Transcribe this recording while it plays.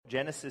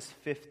Genesis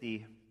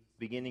 50,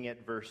 beginning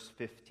at verse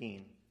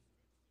 15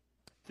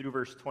 through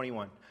verse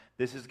 21.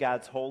 This is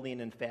God's holy and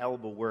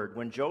infallible word.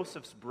 When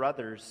Joseph's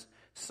brothers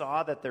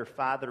saw that their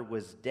father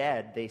was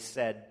dead, they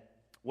said,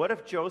 "What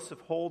if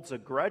Joseph holds a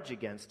grudge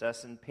against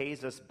us and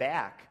pays us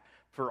back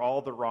for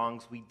all the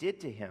wrongs we did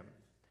to him?"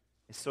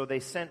 So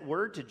they sent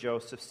word to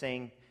Joseph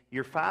saying,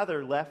 "Your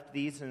father left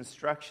these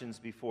instructions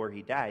before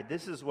he died.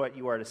 This is what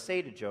you are to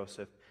say to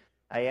Joseph.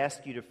 I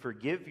ask you to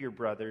forgive your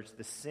brothers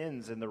the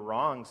sins and the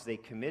wrongs they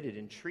committed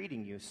in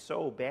treating you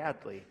so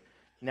badly.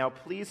 Now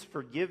please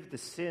forgive the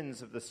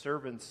sins of the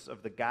servants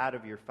of the God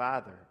of your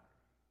father."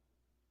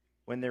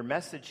 When their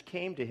message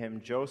came to him,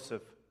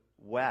 Joseph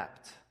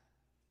wept.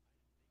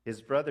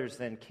 His brothers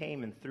then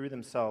came and threw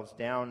themselves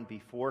down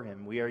before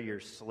him. "We are your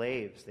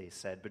slaves," they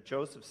said. But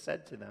Joseph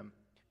said to them,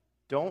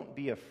 "Don't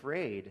be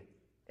afraid.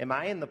 Am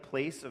I in the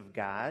place of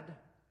God?"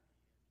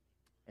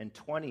 And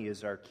 20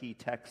 is our key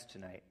text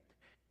tonight.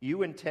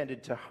 "You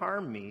intended to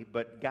harm me,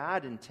 but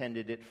God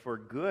intended it for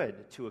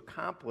good to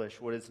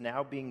accomplish what is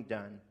now being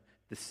done,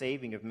 the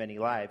saving of many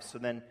lives. So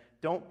then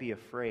don't be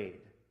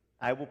afraid.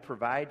 I will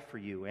provide for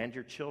you and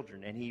your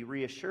children." And he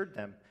reassured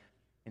them,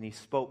 and he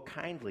spoke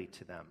kindly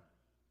to them.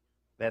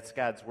 That's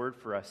God's word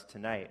for us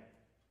tonight.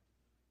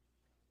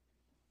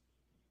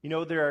 You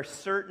know, there are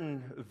certain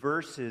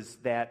verses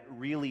that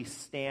really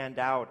stand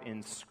out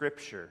in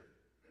Scripture.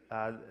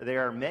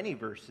 There are many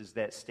verses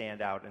that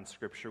stand out in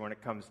Scripture when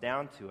it comes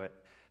down to it.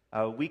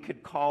 We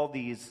could call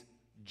these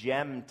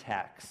gem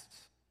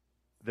texts.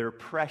 They're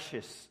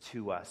precious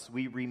to us.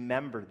 We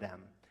remember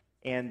them.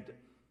 And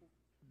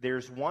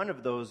there's one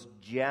of those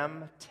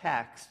gem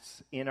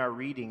texts in our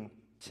reading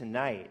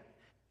tonight.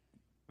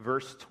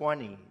 Verse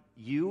 20,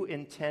 "You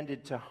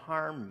intended to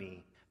harm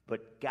me,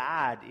 but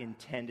God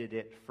intended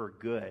it for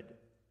good."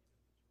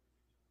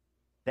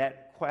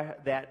 That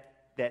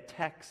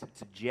text,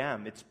 it's a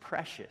gem. It's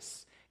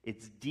precious.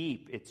 It's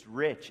deep. It's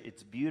rich.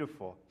 It's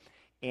beautiful.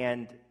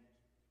 And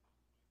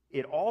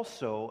it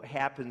also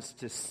happens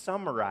to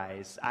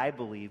summarize, I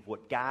believe,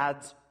 what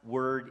God's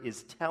word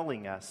is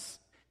telling us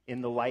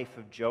in the life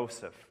of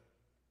Joseph.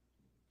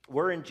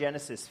 We're in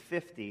Genesis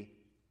 50.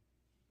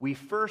 We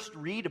first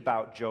read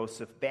about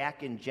Joseph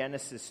back in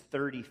Genesis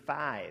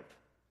 35.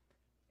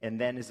 And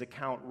then his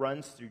account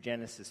runs through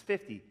Genesis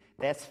 50.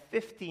 That's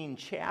 15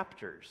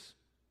 chapters.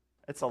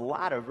 That's a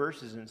lot of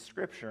verses in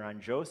Scripture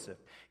on Joseph.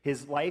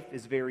 His life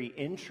is very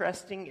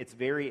interesting. It's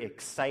very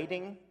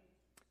exciting.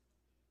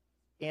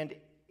 And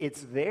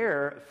it's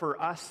there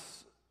for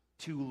us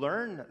to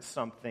learn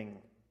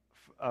something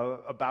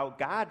about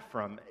God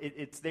from.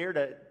 It's there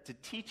to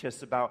teach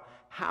us about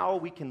how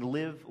we can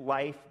live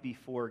life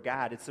before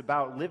God. It's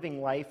about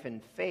living life in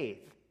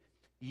faith.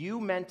 You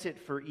meant it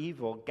for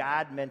evil.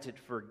 God meant it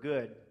for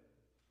good.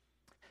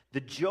 The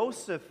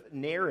Joseph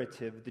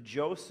narrative, the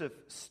Joseph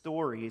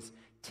stories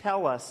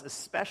tell us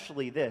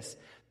especially this.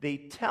 They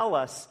tell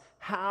us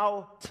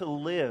how to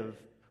live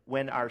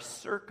when our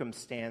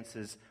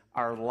circumstances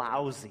are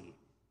lousy.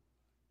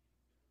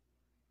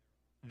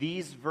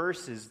 These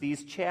verses,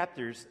 these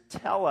chapters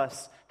tell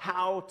us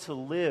how to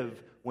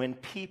live when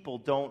people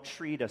don't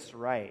treat us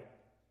right.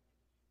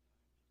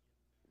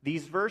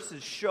 These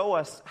verses show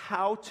us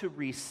how to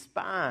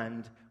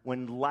respond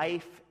when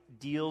life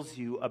deals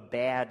you a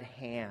bad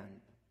hand,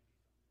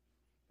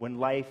 when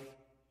life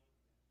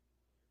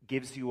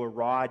gives you a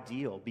raw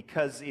deal,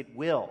 because it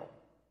will.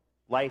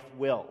 Life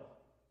will.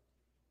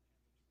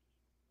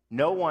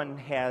 No one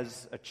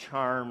has a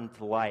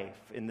charmed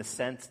life in the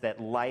sense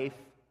that life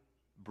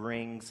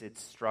brings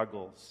its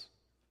struggles.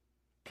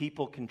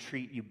 People can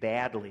treat you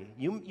badly.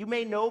 You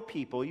may know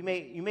people. You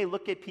may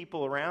look at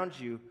people around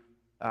you,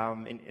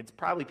 and it's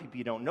probably people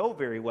you don't know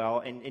very well,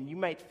 and you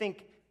might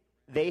think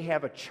they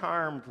have a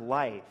charmed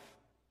life.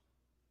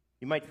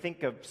 You might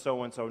think of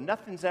so-and-so.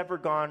 Nothing's ever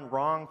gone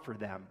wrong for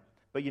them.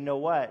 But you know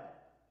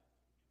what?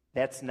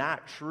 That's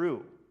not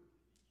true.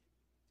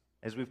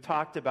 As we've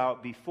talked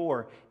about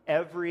before,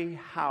 every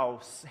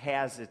house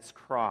has its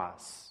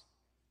cross.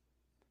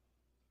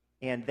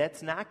 And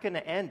that's not going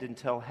to end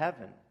until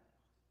heaven.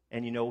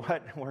 And you know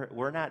what?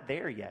 We're not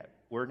there yet.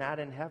 We're not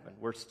in heaven.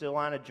 We're still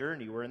on a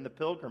journey. We're in the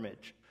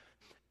pilgrimage.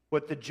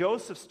 What the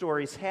Joseph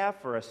stories have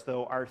for us,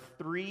 though, are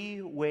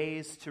 3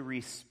 ways to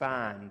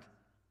respond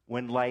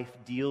when life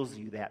deals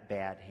you that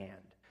bad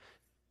hand.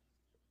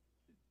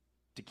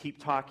 To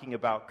keep talking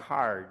about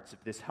cards,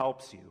 if this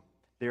helps you,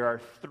 there are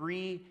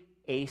 3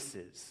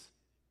 aces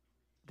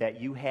that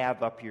you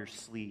have up your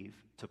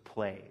sleeve to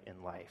play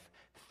in life.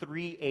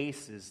 3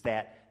 aces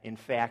that, in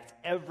fact,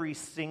 every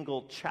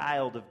single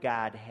child of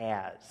God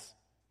has.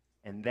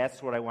 And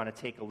that's what I want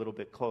to take a little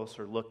bit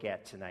closer look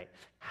at tonight.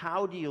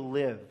 How do you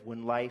live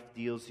when life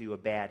deals you a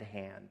bad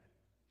hand?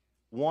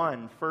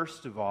 1,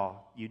 first of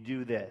all, you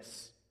do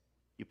this.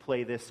 You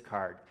play this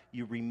card.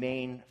 You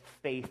remain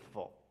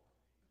faithful.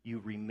 You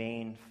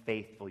remain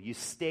faithful. You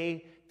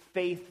stay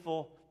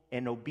faithful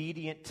and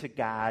obedient to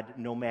God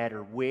no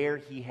matter where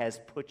He has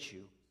put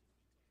you.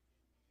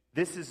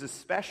 This is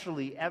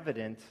especially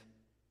evident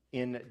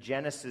in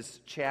Genesis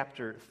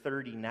chapter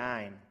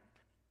 39.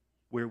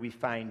 where we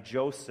find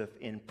Joseph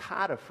in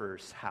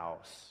Potiphar's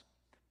house.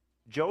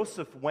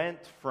 Joseph went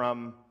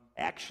from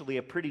actually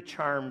a pretty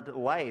charmed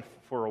life,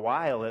 for a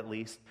while at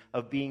least,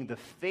 of being the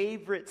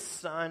favorite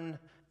son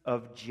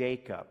of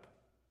Jacob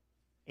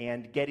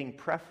and getting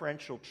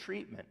preferential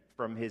treatment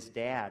from his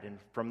dad and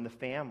from the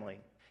family.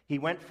 He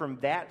went from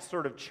that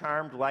sort of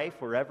charmed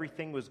life where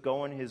everything was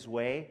going his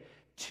way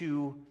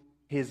to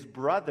his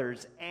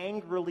brothers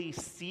angrily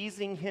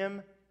seizing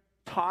him,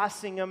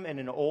 tossing him in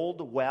an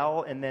old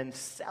well, and then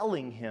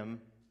selling him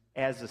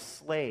as a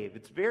slave.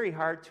 It's very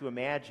hard to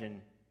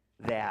imagine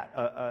that,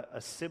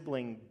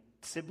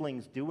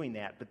 siblings doing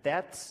that, but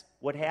that's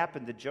what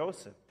happened to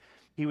Joseph.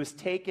 He was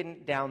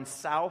taken down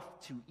south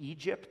to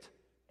Egypt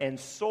and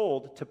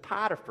sold to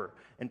Potiphar.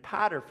 And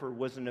Potiphar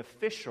was an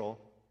official,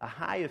 a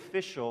high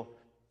official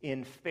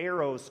in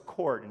Pharaoh's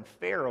court, and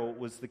Pharaoh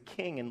was the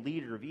king and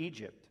leader of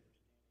Egypt.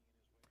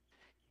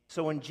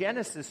 So in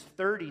Genesis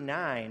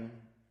 39,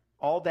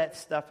 all that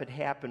stuff had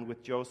happened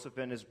with Joseph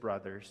and his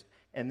brothers,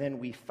 and then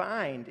we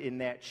find in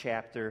that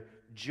chapter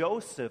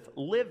Joseph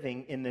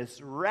living in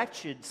this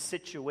wretched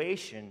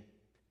situation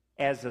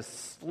as a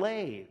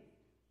slave.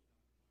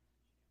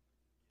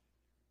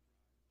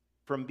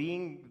 From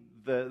being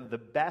the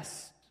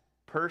best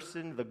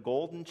person, the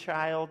golden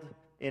child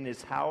in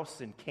his house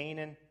in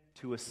Canaan,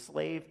 to a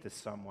slave to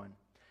someone.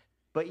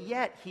 But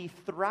yet he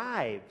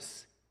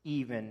thrives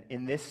even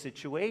in this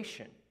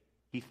situation.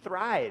 He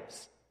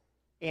thrives.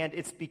 And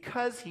it's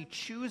because he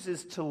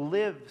chooses to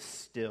live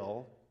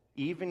still,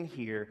 even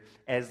here,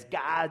 as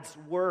God's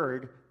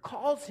word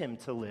calls him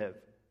to live.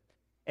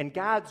 And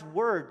God's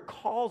word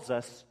calls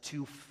us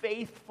to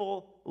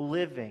faithful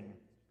living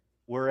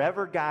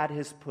wherever God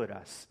has put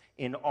us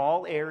in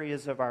all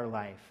areas of our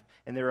life.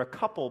 And there are a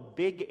couple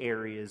big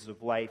areas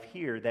of life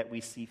here that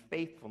we see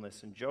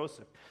faithfulness in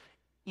Joseph.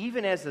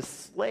 Even as a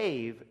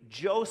slave,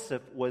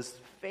 Joseph was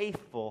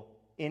faithful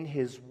in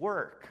his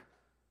work.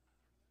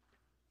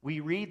 We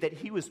read that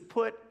he was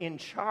put in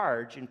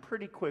charge in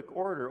pretty quick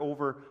order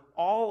over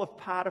all of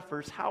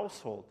Potiphar's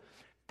household.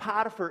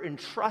 Potiphar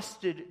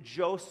entrusted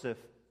Joseph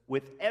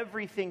with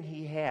everything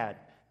he had.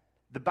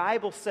 The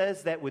Bible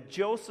says that with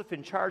Joseph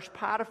in charge,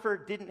 Potiphar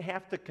didn't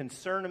have to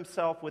concern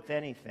himself with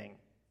anything.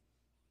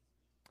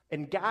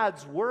 And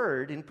God's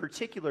word, in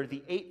particular,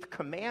 the 8th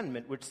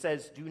commandment, which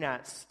says, do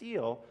not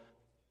steal,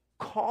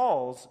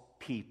 calls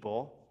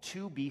people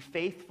to be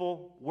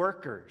faithful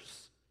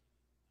workers.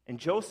 And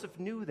Joseph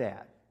knew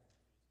that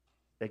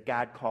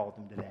God called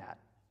him to that.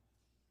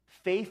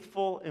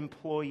 Faithful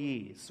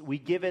employees. We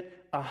give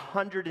it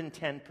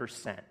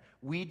 110%.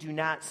 We do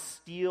not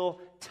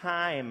steal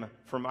time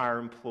from our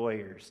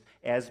employers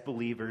as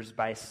believers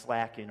by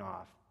slacking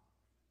off.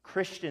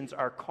 Christians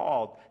are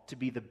called to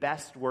be the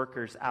best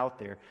workers out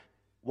there.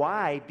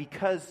 Why?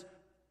 Because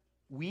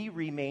we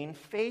remain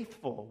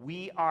faithful.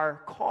 We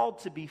are called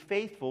to be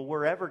faithful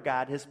wherever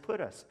God has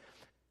put us.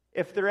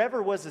 If there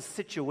ever was a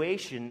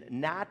situation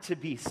not to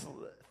be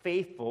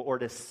faithful or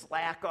to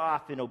slack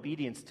off in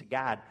obedience to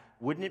God,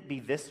 wouldn't it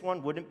be this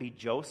one? Wouldn't it be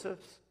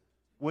Joseph's?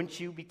 Wouldn't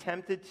you be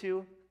tempted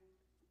to?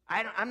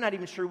 I'm not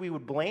even sure we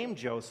would blame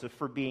Joseph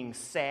for being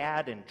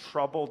sad and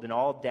troubled and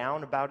all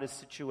down about his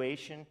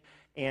situation,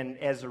 and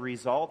as a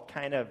result,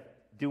 kind of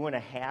doing a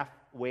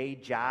halfway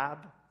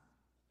job.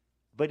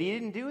 But he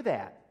didn't do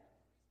that.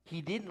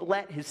 He didn't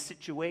let his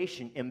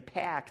situation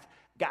impact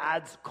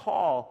God's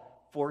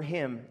call for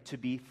him to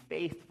be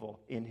faithful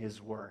in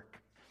his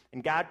work.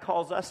 And God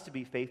calls us to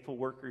be faithful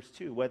workers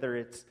too, whether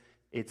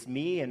it's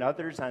me and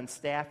others on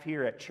staff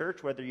here at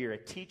church, whether you're a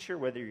teacher,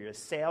 whether you're a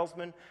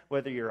salesman,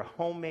 whether you're a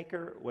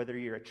homemaker, whether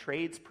you're a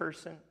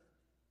tradesperson.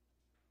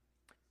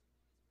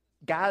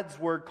 God's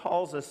word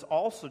calls us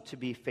also to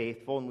be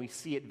faithful, and we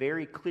see it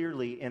very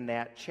clearly in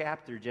that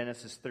chapter,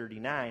 Genesis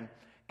 39.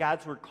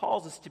 God's word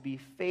calls us to be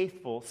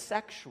faithful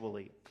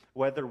sexually,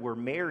 whether we're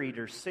married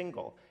or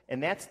single.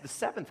 And that's the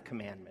 7th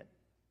commandment.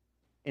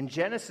 In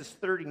Genesis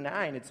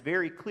 39, it's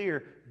very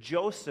clear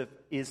Joseph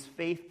is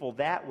faithful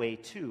that way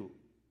too.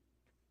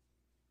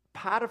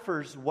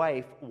 Potiphar's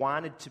wife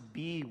wanted to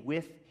be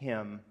with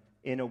him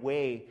in a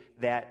way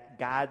that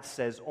God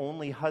says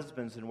only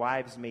husbands and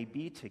wives may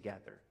be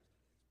together.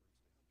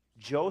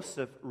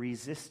 Joseph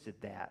resisted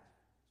that.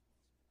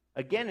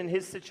 Again, in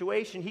his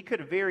situation, he could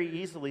have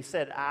very easily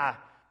said,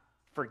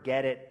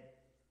 forget it.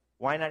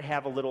 Why not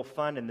have a little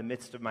fun in the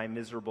midst of my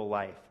miserable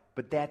life?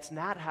 But that's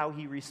not how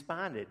he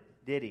responded,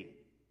 did he?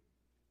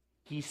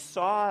 He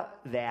saw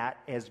that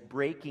as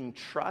breaking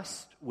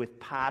trust with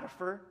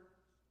Potiphar.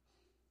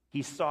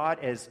 He saw it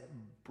as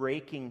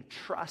breaking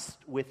trust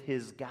with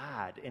his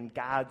God and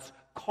God's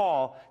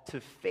call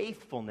to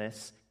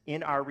faithfulness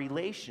in our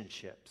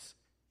relationships.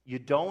 You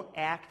don't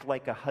act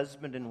like a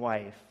husband and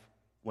wife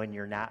when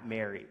you're not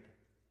married.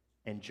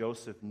 And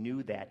Joseph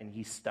knew that, and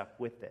he stuck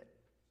with it.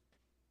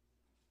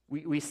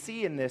 We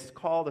see in this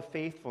call to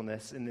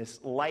faithfulness, in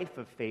this life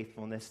of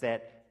faithfulness,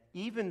 that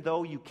even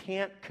though you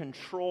can't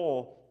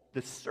control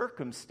the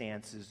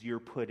circumstances you're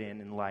put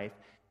in life,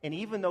 and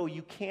even though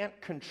you can't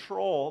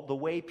control the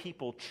way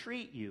people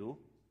treat you,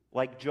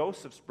 like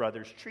Joseph's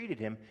brothers treated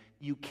him,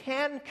 you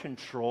can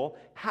control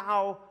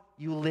how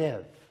you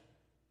live.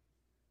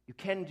 You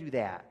can do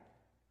that.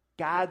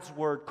 God's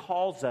word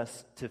calls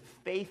us to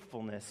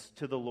faithfulness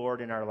to the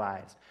Lord in our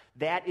lives.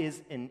 That is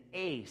an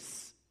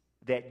ace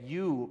that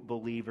you,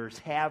 believers,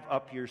 have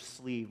up your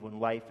sleeve when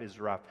life is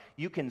rough.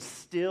 You can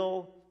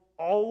still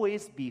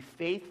always be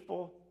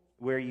faithful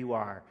where you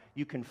are.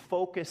 You can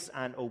focus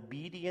on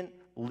obedient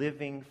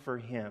living for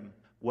Him,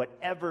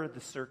 whatever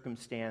the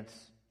circumstance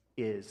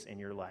is in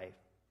your life.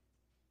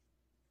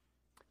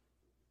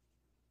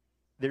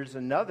 There's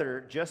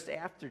another, just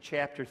after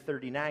chapter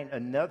 39,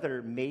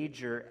 another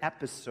major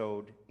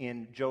episode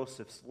in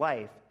Joseph's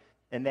life,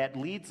 and that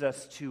leads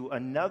us to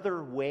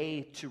another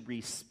way to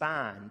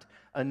respond,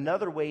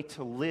 another way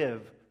to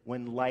live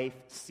when life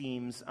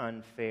seems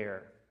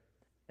unfair.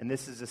 And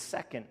this is a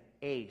second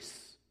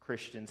ace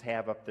Christians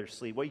have up their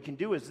sleeve. What you can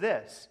do is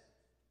this.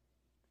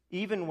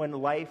 Even when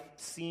life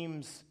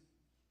seems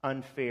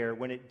unfair,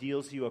 when it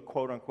deals you a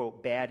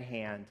quote-unquote bad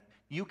hand,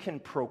 you can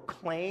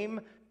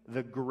proclaim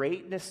the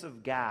greatness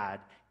of God,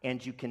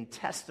 and you can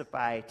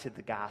testify to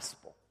the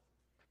gospel.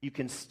 You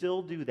can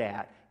still do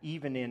that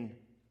even in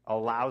a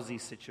lousy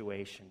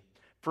situation.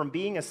 From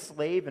being a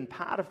slave in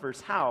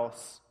Potiphar's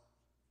house,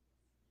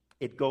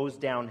 it goes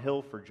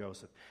downhill for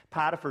Joseph.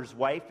 Potiphar's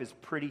wife is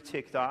pretty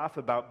ticked off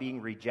about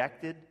being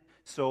rejected,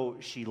 so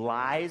she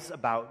lies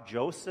about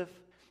Joseph.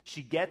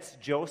 She gets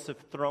Joseph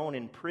thrown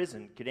in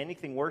prison. Could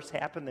anything worse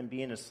happen than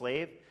being a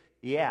slave?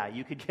 Yeah,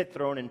 you could get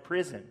thrown in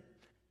prison.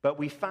 But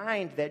we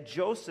find that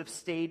Joseph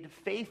stayed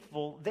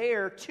faithful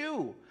there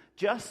too,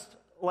 just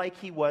like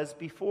he was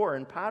before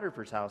in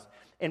Potiphar's house.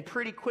 And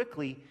pretty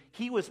quickly,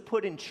 he was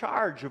put in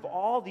charge of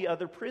all the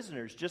other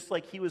prisoners, just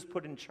like he was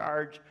put in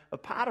charge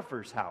of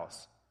Potiphar's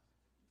house.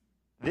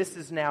 This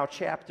is now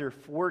chapter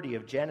 40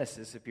 of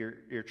Genesis, if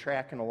you're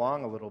tracking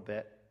along a little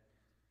bit.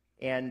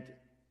 And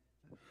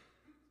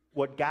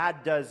what God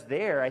does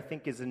there, I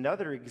think, is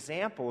another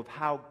example of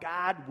how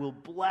God will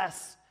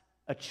bless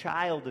a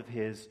child of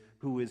His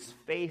who is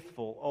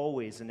faithful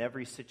always in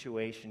every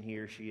situation he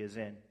or she is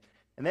in.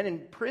 And then in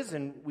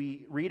prison,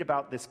 we read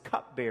about this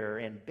cupbearer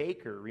and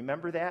baker.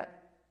 Remember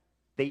that?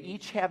 They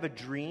each have a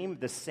dream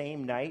the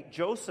same night.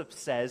 Joseph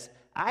says,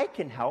 I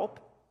can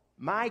help.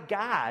 My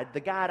God,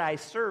 the God I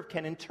serve,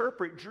 can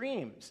interpret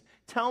dreams.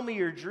 Tell me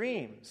your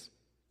dreams.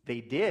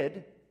 They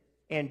did.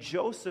 And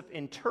Joseph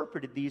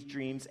interpreted these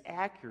dreams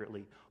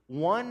accurately.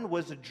 One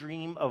was a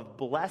dream of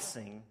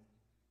blessing.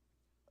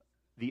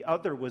 The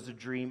other was a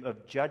dream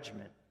of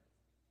judgment.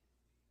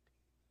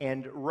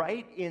 And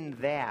right in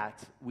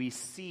that, we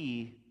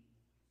see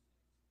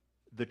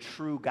the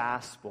true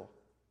gospel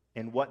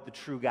and what the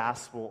true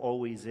gospel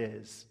always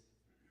is.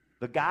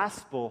 The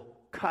gospel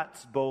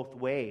cuts both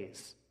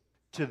ways.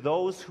 To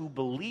those who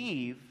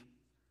believe,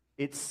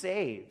 it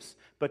saves.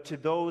 But to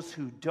those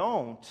who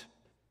don't,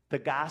 the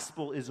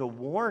gospel is a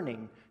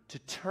warning to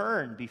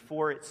turn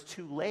before it's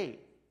too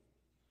late.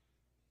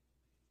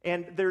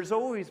 And there's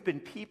always been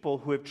people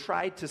who have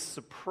tried to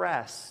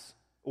suppress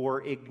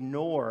or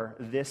ignore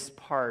this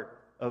part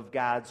of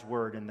God's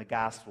word in the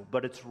gospel,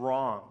 but it's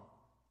wrong.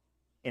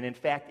 And in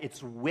fact,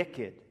 it's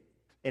wicked,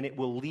 and it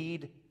will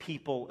lead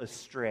people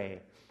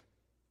astray.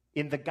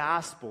 In the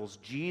Gospels,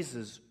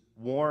 Jesus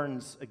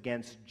warns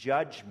against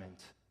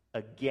judgment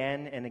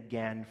again and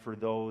again for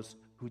those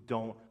who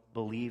don't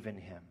believe in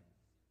Him.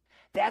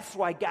 That's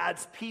why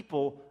God's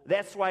people,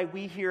 that's why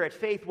we here at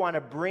Faith want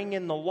to bring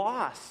in the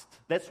lost.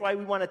 That's why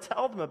we want to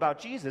tell them about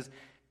Jesus.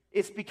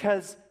 It's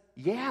because,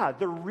 yeah,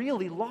 they're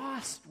really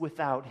lost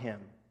without Him.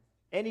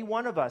 Any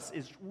one of us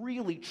is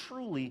really,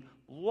 truly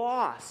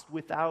lost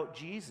without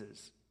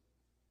Jesus.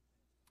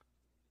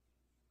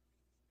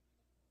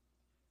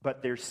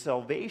 But there's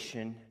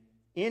salvation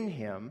in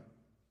Him.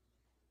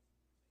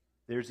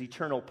 There's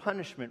eternal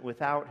punishment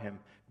without Him.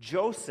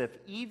 Joseph,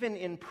 even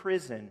in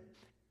prison,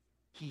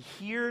 he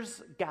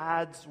hears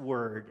God's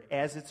word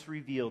as it's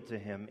revealed to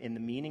him in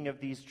the meaning of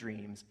these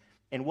dreams.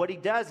 And what he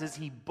does is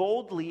he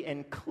boldly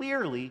and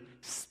clearly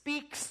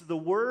speaks the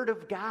word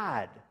of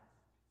God,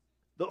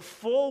 the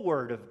full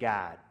word of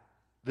God,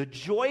 the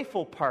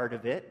joyful part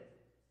of it,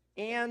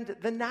 and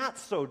the not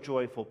so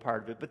joyful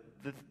part of it.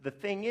 But the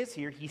thing is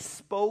here, he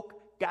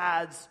spoke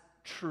God's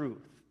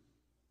truth.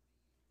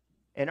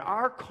 And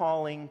our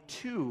calling,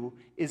 too,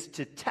 is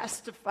to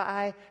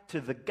testify to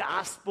the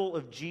gospel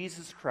of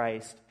Jesus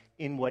Christ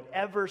in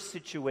whatever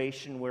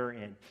situation we're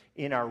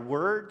in our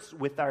words,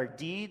 with our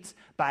deeds,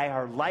 by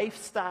our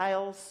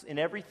lifestyles, in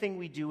everything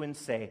we do and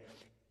say.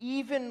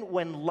 Even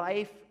when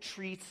life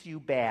treats you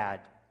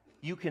bad,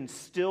 you can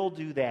still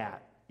do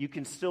that. You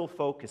can still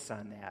focus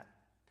on that.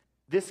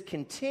 This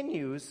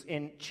continues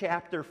in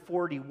chapter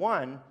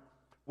 41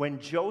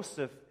 when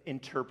Joseph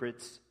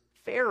interprets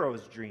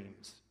Pharaoh's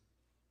dreams.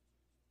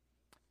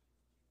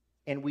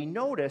 And we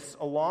notice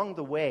along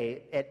the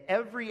way, at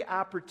every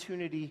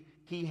opportunity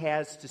he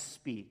has to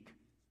speak,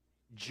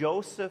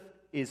 Joseph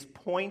is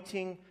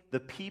pointing the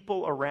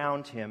people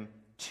around him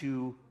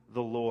to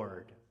the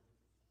Lord.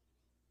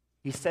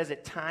 He says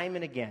it time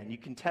and again. You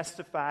can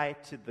testify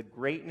to the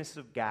greatness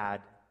of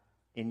God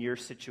in your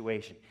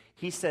situation.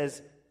 He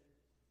says,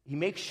 he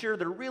makes sure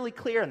they're really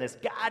clear on this.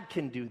 God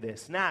can do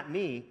this, not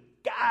me.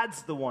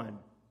 God's the one.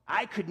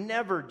 I could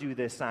never do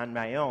this on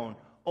my own.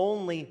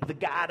 Only the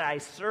God I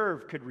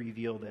serve could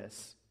reveal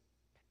this.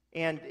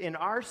 And in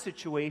our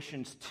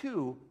situations,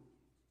 too,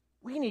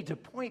 we need to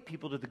point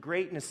people to the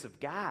greatness of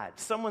God.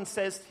 Someone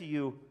says to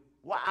you,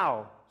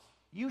 wow,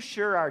 you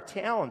sure are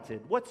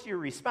talented. What's your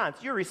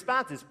response? Your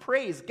response is,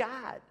 praise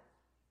God.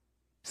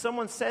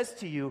 Someone says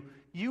to you,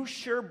 you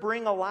sure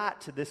bring a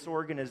lot to this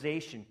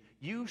organization.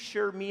 You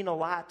sure mean a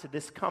lot to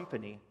this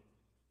company.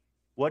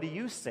 What do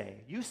you say?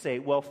 You say,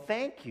 well,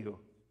 thank you.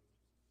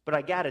 But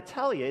I got to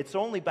tell you, it's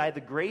only by the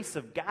grace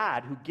of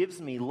God who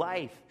gives me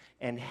life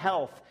and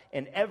health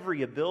and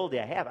every ability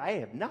I have. I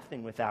have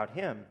nothing without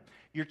him.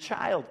 Your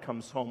child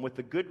comes home with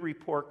a good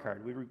report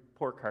card. We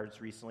report cards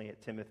recently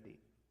at Timothy.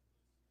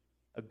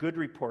 A good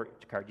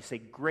report card. You say,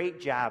 great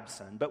job,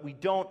 son. But we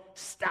don't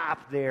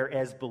stop there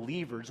as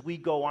believers. We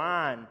go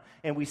on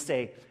and we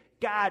say,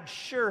 God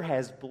sure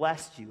has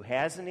blessed you,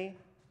 hasn't he?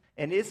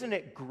 And isn't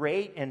it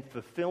great and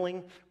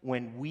fulfilling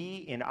when we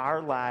in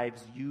our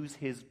lives use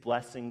his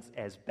blessings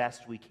as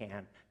best we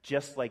can,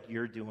 just like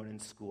you're doing in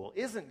school?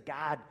 Isn't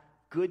God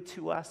good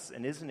to us,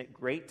 and isn't it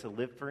great to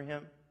live for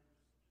him?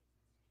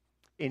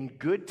 In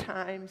good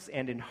times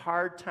and in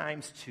hard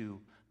times too,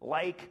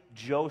 like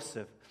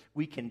Joseph,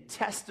 we can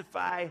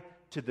testify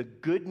to the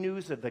good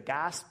news of the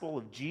gospel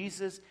of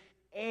Jesus,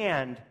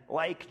 and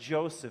like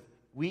Joseph,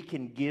 we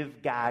can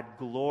give God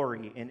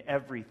glory in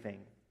everything,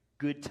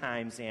 good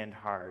times and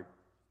hard.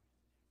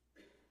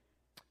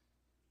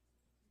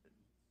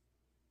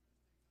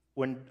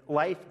 When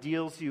life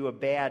deals you a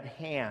bad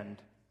hand,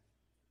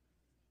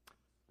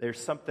 there's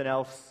something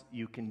else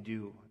you can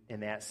do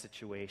in that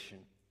situation.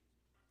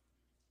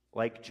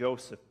 Like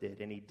Joseph did,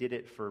 and he did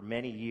it for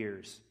many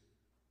years.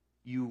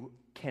 You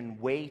can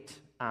wait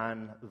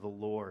on the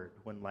Lord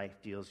when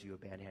life deals you a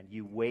bad hand.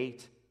 You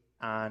wait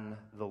on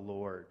the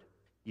Lord.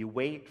 You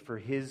wait for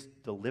his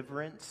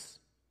deliverance.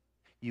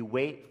 You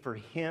wait for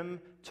him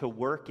to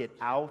work it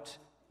out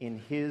in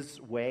his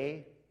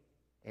way.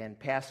 And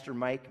Pastor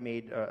Mike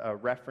made a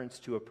reference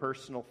to a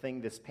personal thing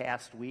this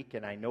past week,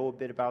 and I know a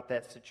bit about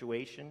that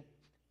situation.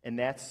 And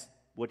that's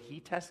what he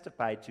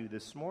testified to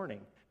this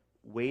morning.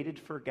 Waited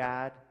for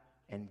God,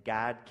 and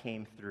God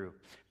came through.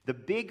 The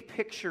big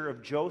picture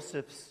of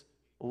Joseph's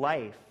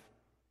life,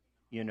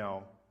 you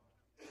know,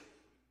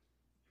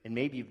 and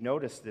maybe you've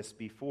noticed this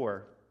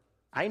before.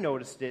 I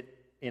noticed it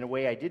in a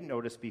way I didn't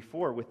notice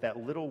before with that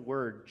little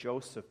word,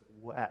 Joseph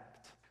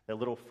wept. That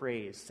little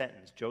phrase,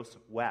 sentence,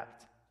 Joseph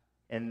wept.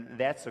 And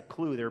that's a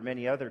clue. There are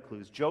many other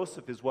clues.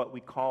 Joseph is what we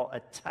call a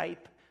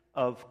type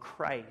of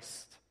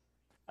Christ.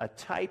 A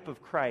type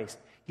of Christ.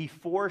 He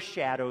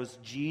foreshadows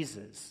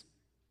Jesus.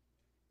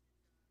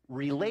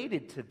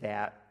 Related to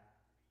that,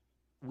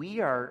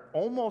 we are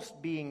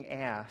almost being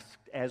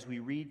asked, as we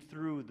read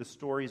through the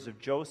stories of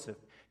Joseph,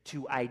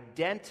 to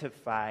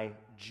identify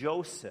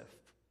Joseph,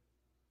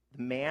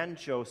 the man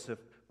Joseph,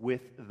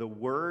 with the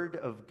Word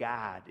of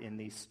God in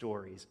these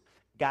stories.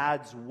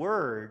 God's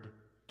Word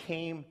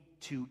came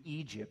to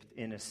Egypt,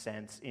 in a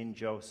sense, in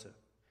Joseph.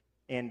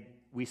 And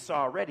we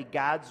saw already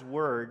God's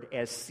Word,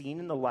 as seen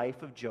in the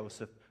life of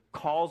Joseph,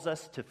 calls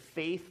us to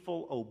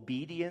faithful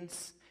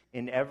obedience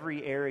in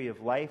every area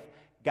of life.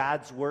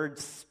 God's Word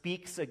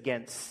speaks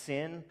against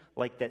sin,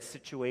 like that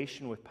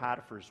situation with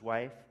Potiphar's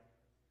wife.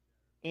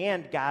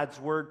 And God's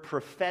Word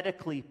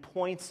prophetically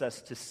points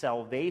us to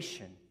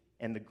salvation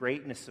and the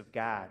greatness of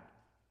God.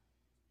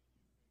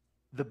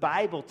 The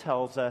Bible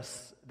tells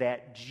us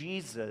that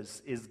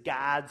Jesus is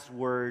God's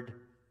Word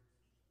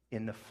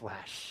in the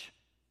flesh.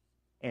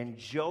 And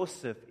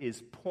Joseph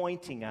is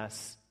pointing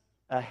us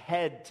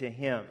ahead to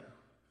him.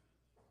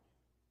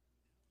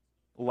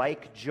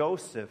 Like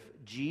Joseph,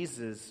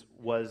 Jesus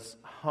was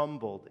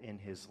humbled in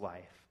his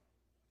life.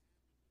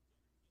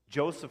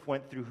 Joseph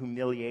went through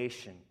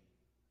humiliation.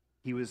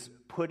 He was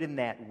put in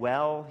that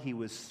well. He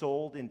was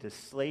sold into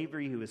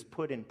slavery. He was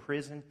put in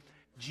prison.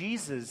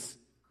 Jesus,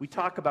 we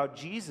talk about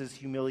Jesus'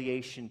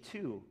 humiliation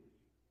too.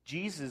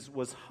 Jesus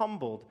was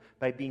humbled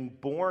by being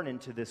born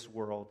into this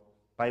world,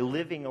 by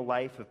living a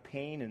life of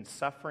pain and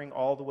suffering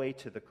all the way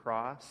to the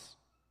cross.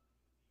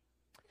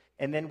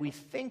 And then we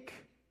think,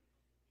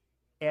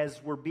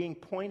 as we're being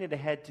pointed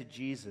ahead to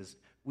Jesus,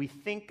 we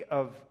think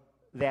of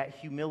that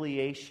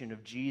humiliation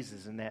of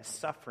Jesus and that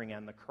suffering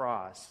on the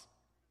cross.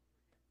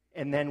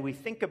 And then we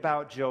think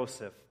about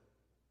Joseph.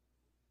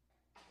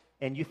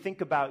 And you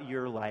think about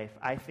your life.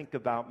 I think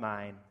about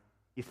mine.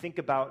 You think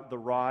about the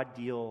raw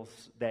deals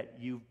that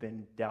you've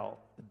been dealt,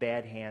 the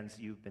bad hands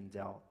you've been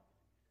dealt.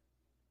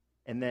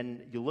 And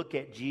then you look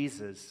at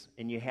Jesus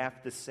and you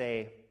have to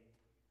say,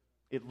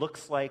 it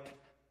looks like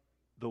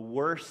the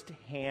worst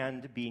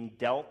hand being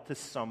dealt to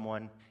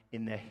someone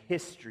in the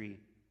history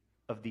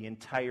of the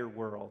entire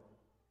world.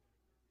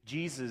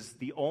 Jesus,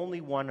 the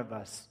only one of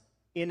us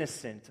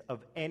innocent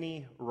of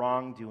any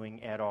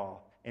wrongdoing at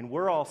all. And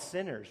we're all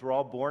sinners. We're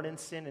all born in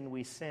sin and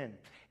we sin.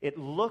 It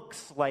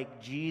looks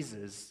like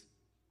Jesus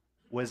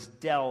was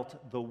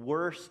dealt the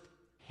worst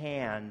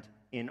hand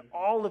in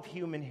all of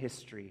human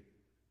history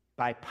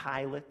by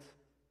Pilate,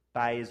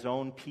 by his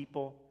own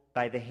people,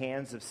 by the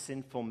hands of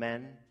sinful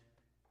men.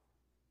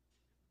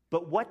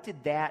 But what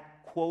did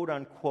that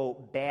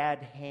quote-unquote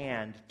bad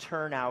hand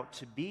turn out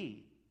to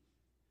be?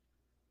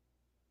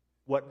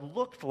 What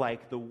looked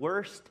like the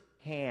worst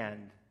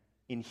hand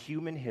in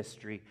human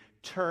history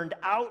turned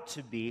out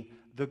to be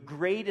the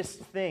greatest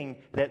thing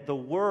that the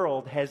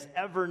world has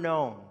ever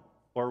known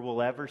or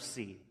will ever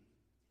see.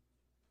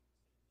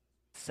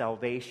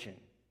 Salvation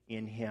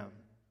in him.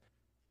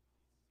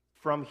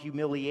 From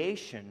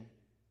humiliation,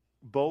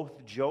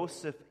 both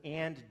Joseph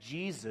and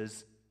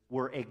Jesus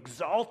were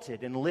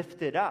exalted and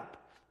lifted up.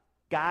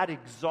 God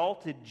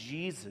exalted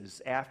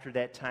Jesus after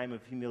that time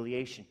of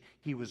humiliation.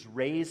 He was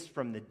raised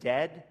from the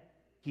dead.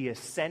 He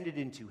ascended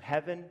into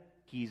heaven.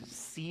 He's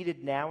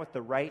seated now at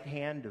the right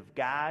hand of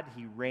God.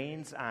 He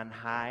reigns on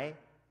high.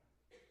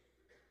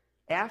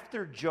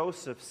 After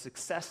Joseph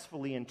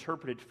successfully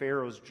interpreted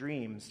Pharaoh's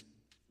dreams,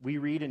 we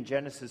read in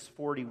Genesis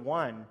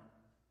 41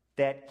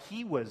 that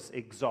he was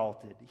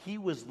exalted. He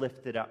was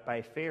lifted up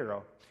by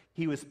Pharaoh.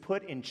 He was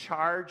put in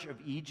charge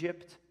of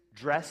Egypt,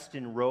 dressed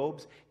in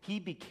robes. He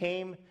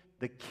became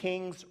the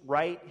king's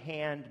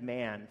right-hand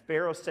man.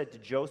 Pharaoh said to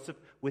Joseph,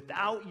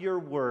 "Without your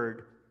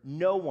word,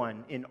 no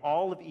one in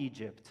all of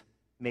Egypt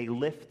may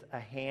lift a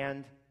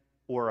hand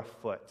or a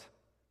foot."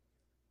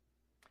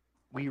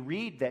 We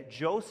read that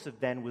Joseph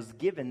then was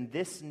given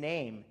this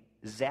name,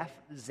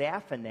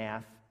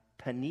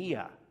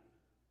 Zaphanath-Paneah.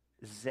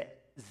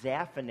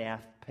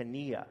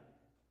 Zaphanath-Paneah.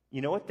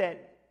 You know what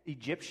that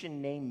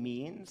Egyptian name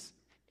means?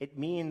 It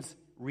means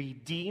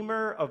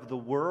Redeemer of the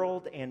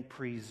world and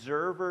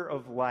Preserver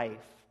of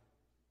life.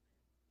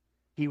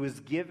 He was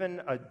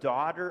given a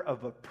daughter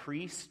of a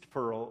priest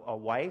for a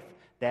wife.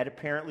 That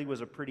apparently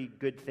was a pretty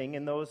good thing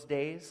in those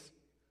days.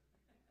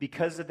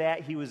 Because of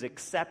that, he was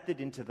accepted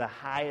into the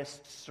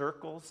highest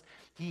circles.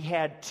 He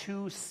had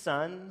 2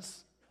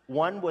 sons.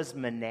 One was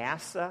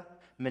Manasseh.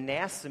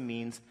 Manasseh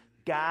means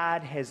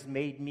God has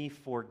made me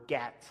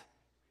forget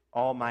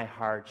all my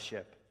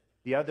hardship.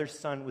 The other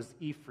son was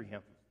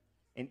Ephraim,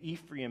 and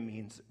Ephraim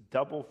means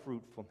double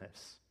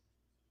fruitfulness.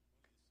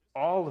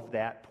 All of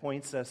that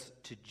points us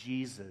to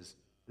Jesus,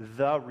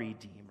 the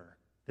Redeemer,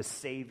 the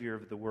Savior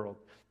of the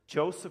world.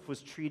 Joseph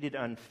was treated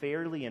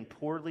unfairly and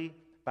poorly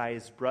by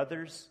his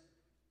brothers,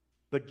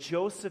 but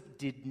Joseph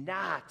did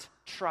not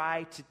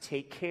try to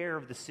take care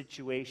of the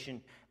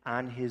situation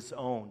on his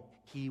own.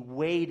 He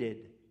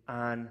waited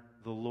on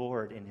the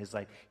Lord in his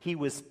life. He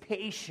was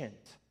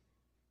patient.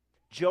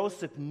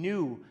 Joseph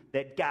knew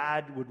that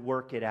God would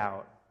work it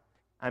out.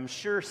 I'm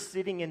sure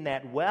sitting in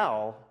that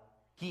well,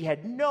 he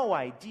had no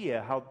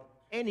idea how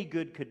any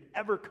good could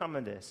ever come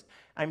of this.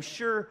 I'm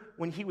sure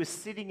when he was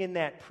sitting in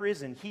that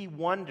prison, he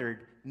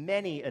wondered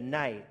many a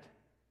night.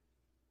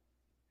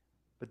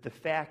 But the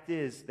fact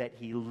is that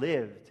he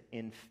lived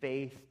in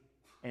faith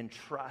and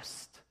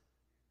trust,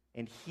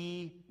 and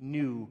he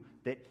knew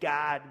that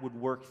God would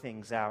work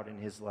things out in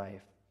his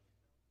life.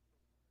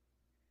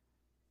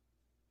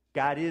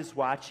 God is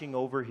watching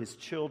over his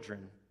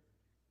children.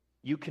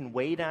 You can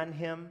wait on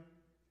him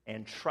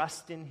and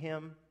trust in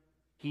him.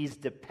 He's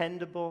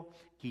dependable.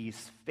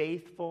 He's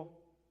faithful.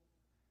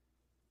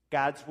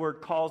 God's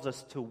word calls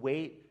us to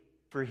wait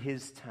for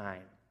his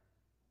time.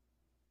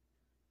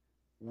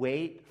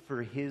 Wait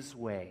for his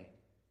way.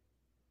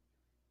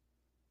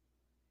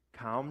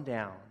 Calm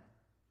down.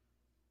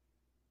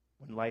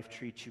 When life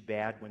treats you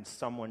bad, when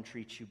someone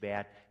treats you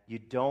bad, you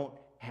don't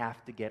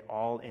have to get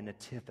all in a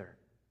tither.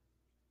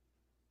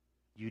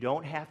 You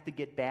don't have to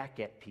get back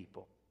at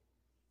people.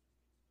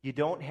 You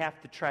don't have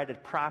to try to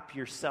prop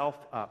yourself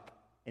up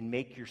and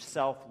make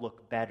yourself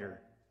look better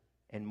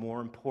and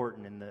more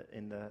important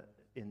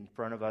in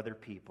front of other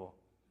people.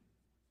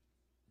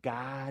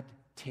 God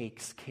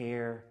takes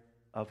care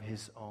of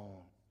his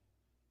own.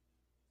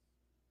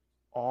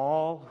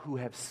 All who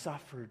have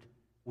suffered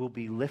will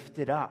be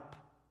lifted up.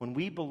 When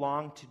we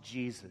belong to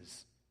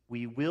Jesus,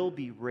 we will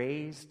be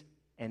raised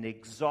and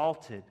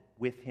exalted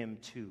with him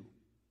too.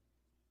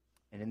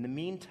 And in the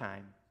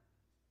meantime,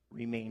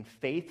 remain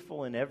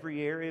faithful in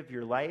every area of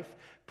your life.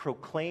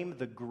 Proclaim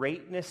the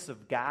greatness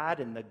of God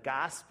and the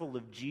gospel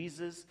of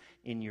Jesus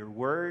in your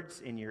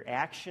words, in your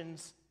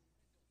actions,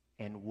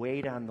 and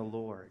wait on the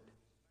Lord.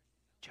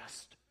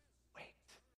 Just